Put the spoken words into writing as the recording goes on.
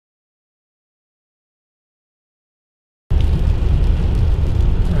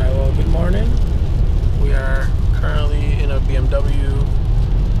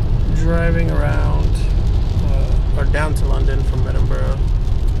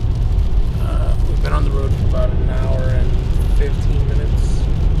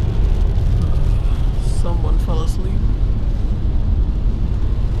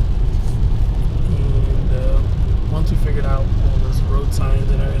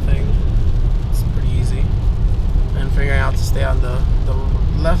on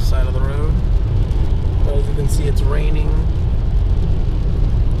the left side of the road. But as you can see, it's raining.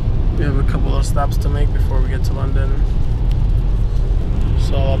 We have a couple of stops to make before we get to London.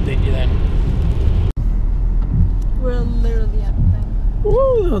 So I'll update you then. We're literally at the thing.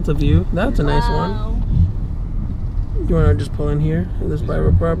 Ooh, that's a view. That's a nice one. You want to just pull in here? This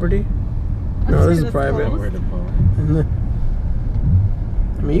private property? No, this is private. Where to pull?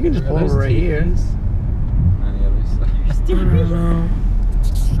 I mean, you can just pull over right here. On the other side. I don't know.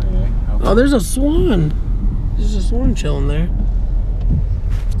 Oh, there's a swan. There's a swan chilling there.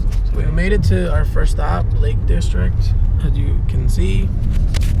 So we made it to our first stop, Lake District. As you can see,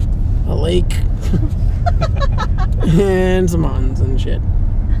 a lake and some mountains and shit.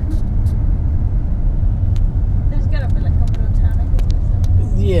 There's gotta be like a little town, I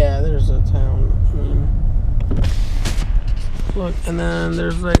think. Yeah, there's a town. I mean, look, and then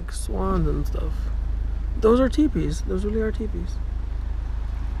there's like swans and stuff. Those are teepees. Those really are teepees.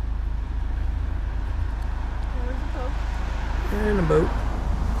 And a boat.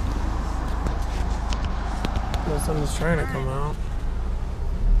 The sun's trying to come out.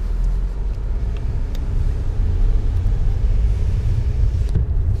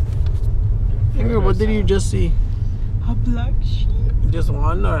 Ingrid, what did you just see? A black sheep. Just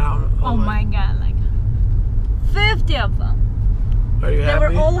one or how? Oh my god, like 50 of them. Are you happy?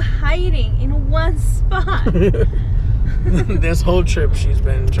 They were all hiding in one spot. This whole trip she's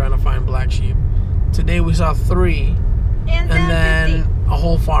been trying to find black sheep. Today we saw 3. And then 50. a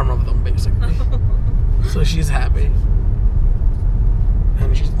whole farm of them, basically. So she's happy.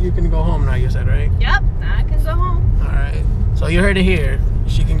 And you can go home now, you said, right? Yep, now I can go home. Alright. So you heard it here.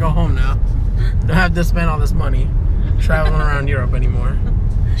 She can go home now. Don't have to spend all this money traveling around Europe anymore.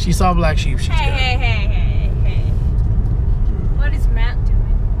 She saw black sheep. She's good. Hey. What is Matt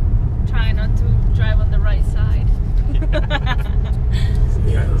doing? Trying not to drive on the right side.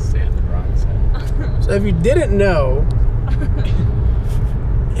 Yeah, stay on the wrong side. So if you didn't know,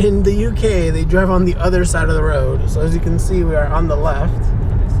 in the UK, they drive on the other side of the road. So as you can see, we are on the left.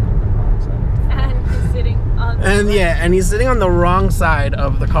 And he's sitting on the And yeah, and he's sitting on the wrong side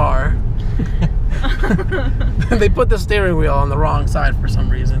of the car. They put the steering wheel on the wrong side for some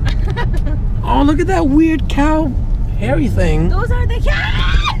reason. Oh, look at that weird cow hairy thing. Those are the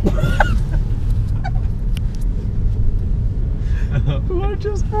cats! What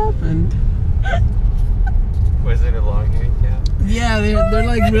just happened? Was it a long-haired cat? Yeah, they're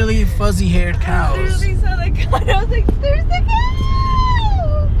like really fuzzy haired I cows. literally saw the cat. I was like, there's the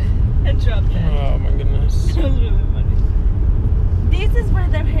cow! And dropped it. Oh my goodness. It was really funny. This is where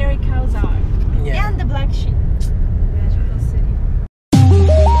the hairy cows are. Yeah. And the black sheep. Magical city.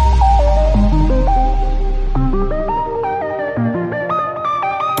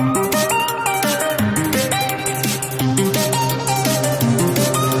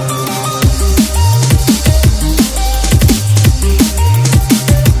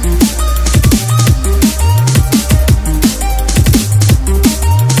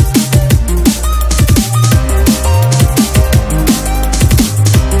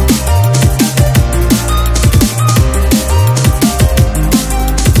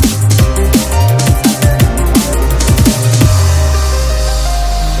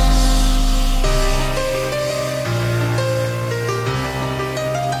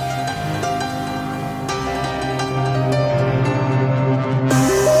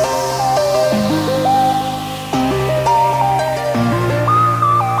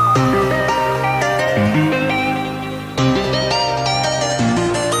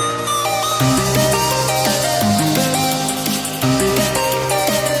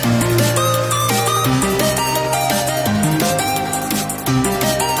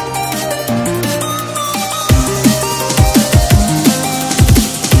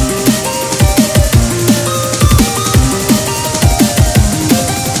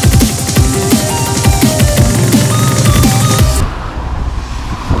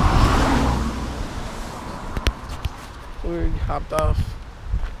 We hopped off.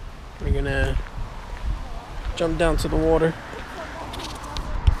 We're gonna jump down to the water.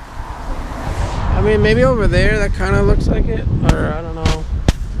 I mean, maybe over there that kind of looks like it, or I don't know.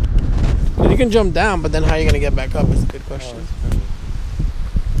 You can jump down, but then how are you gonna get back up is a good question.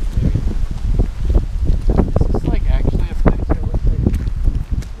 This is like actually a place that looks like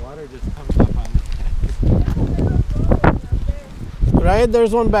water just comes up on the Right?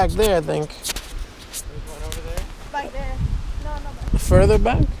 There's one back there, I think. There's one over there? Back there. No, back. Further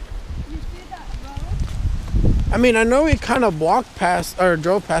back? You see that road? I mean, I know we kind of walked past or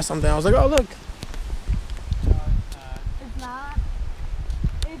drove past something. I was like, oh, look. No, It's not.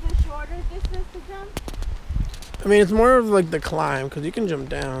 It's a shorter distance to jump. I mean, it's more of like the climb, because you can jump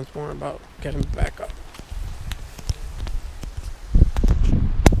down. It's more about getting back up.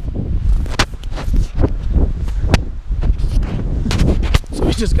 So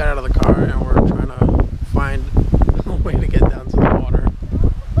we just got out of the car and we're trying to find a way to get down to the water.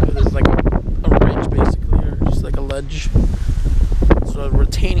 There's like a ridge basically, or just like a ledge. So a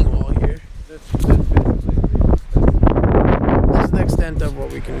retaining wall here. This is the extent of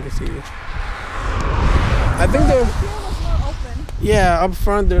what we can see. I think there. Yeah, up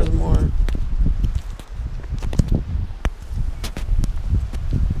front there's more.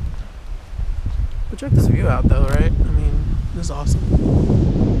 But check this view out though, right? I mean, this is awesome.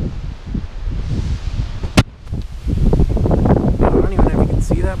 I don't even know if you can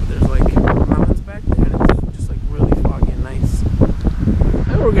see that, but there's like mountains back there and it's just like really foggy and nice.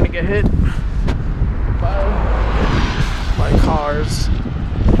 And we're gonna get hit by cars.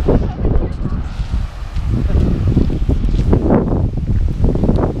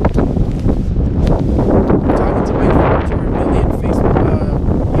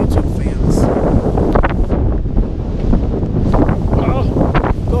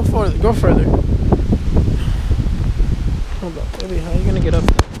 Go further. Hold up, baby. How are you gonna get up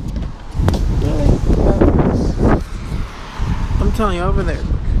there? Really? I'm telling you, over there.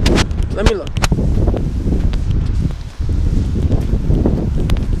 Let me look.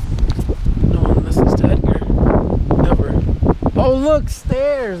 No one listens to Edgar. Never. Oh, look,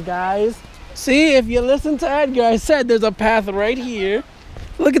 stairs, guys. See, if you listen to Edgar, I said there's a path right here.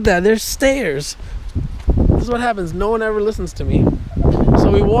 Look at that. There's stairs. This is what happens. No one ever listens to me. So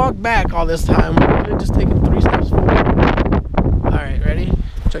we walked back all this time. We're just taking 3 steps forward. Alright, ready?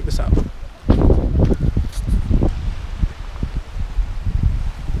 Check this out.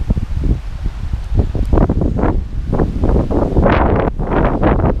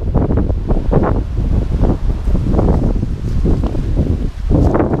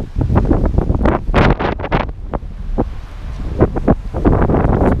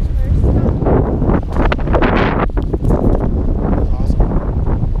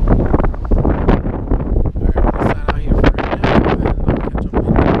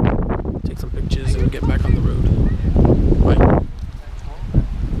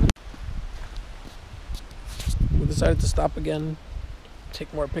 Decided to stop again,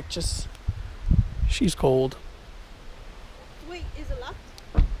 take more pictures. She's cold. Wait, is it locked?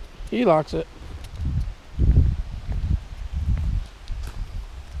 He locks it.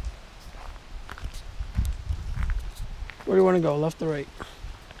 Where do you want to go, left or right?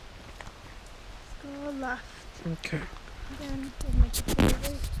 Let's go left. Okay. Then we'll make it to the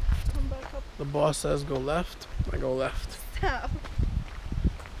right. Come back up. The boss says go left. I go left. Stop.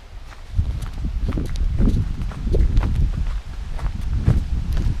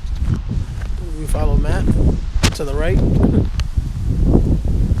 We follow Matt to the right. Oh,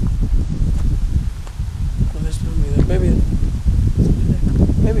 there's nobody there. Baby.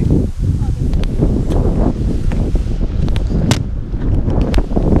 Baby.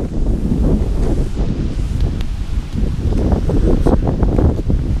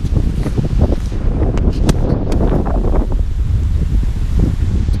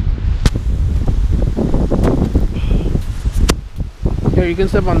 Here, you can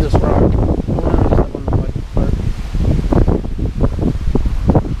step on this rock.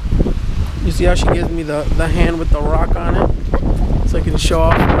 You see how she gives me the hand with the rock on it? So I can show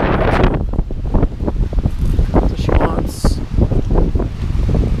off. That's what she wants.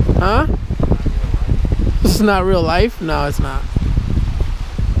 Huh? This is not real life? No, it's not.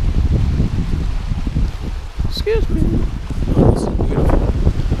 Excuse me. Oh, this is beautiful.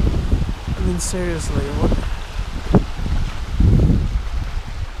 I mean, seriously, what?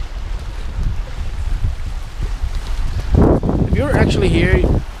 If you were actually here,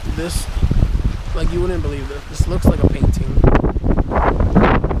 this, like, you wouldn't believe this. This looks like a painting.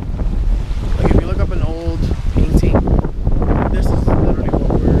 Like, if you look up an old painting, this is literally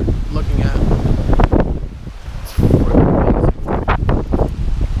what we're looking at. It's freaking amazing.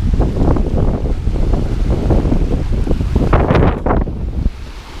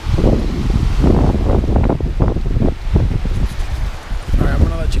 Alright, I'm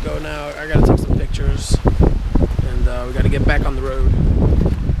gonna let you go now. I gotta take some pictures. And we gotta get back on the road.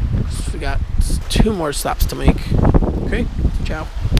 We got 2 more stops to make. Okay, ciao.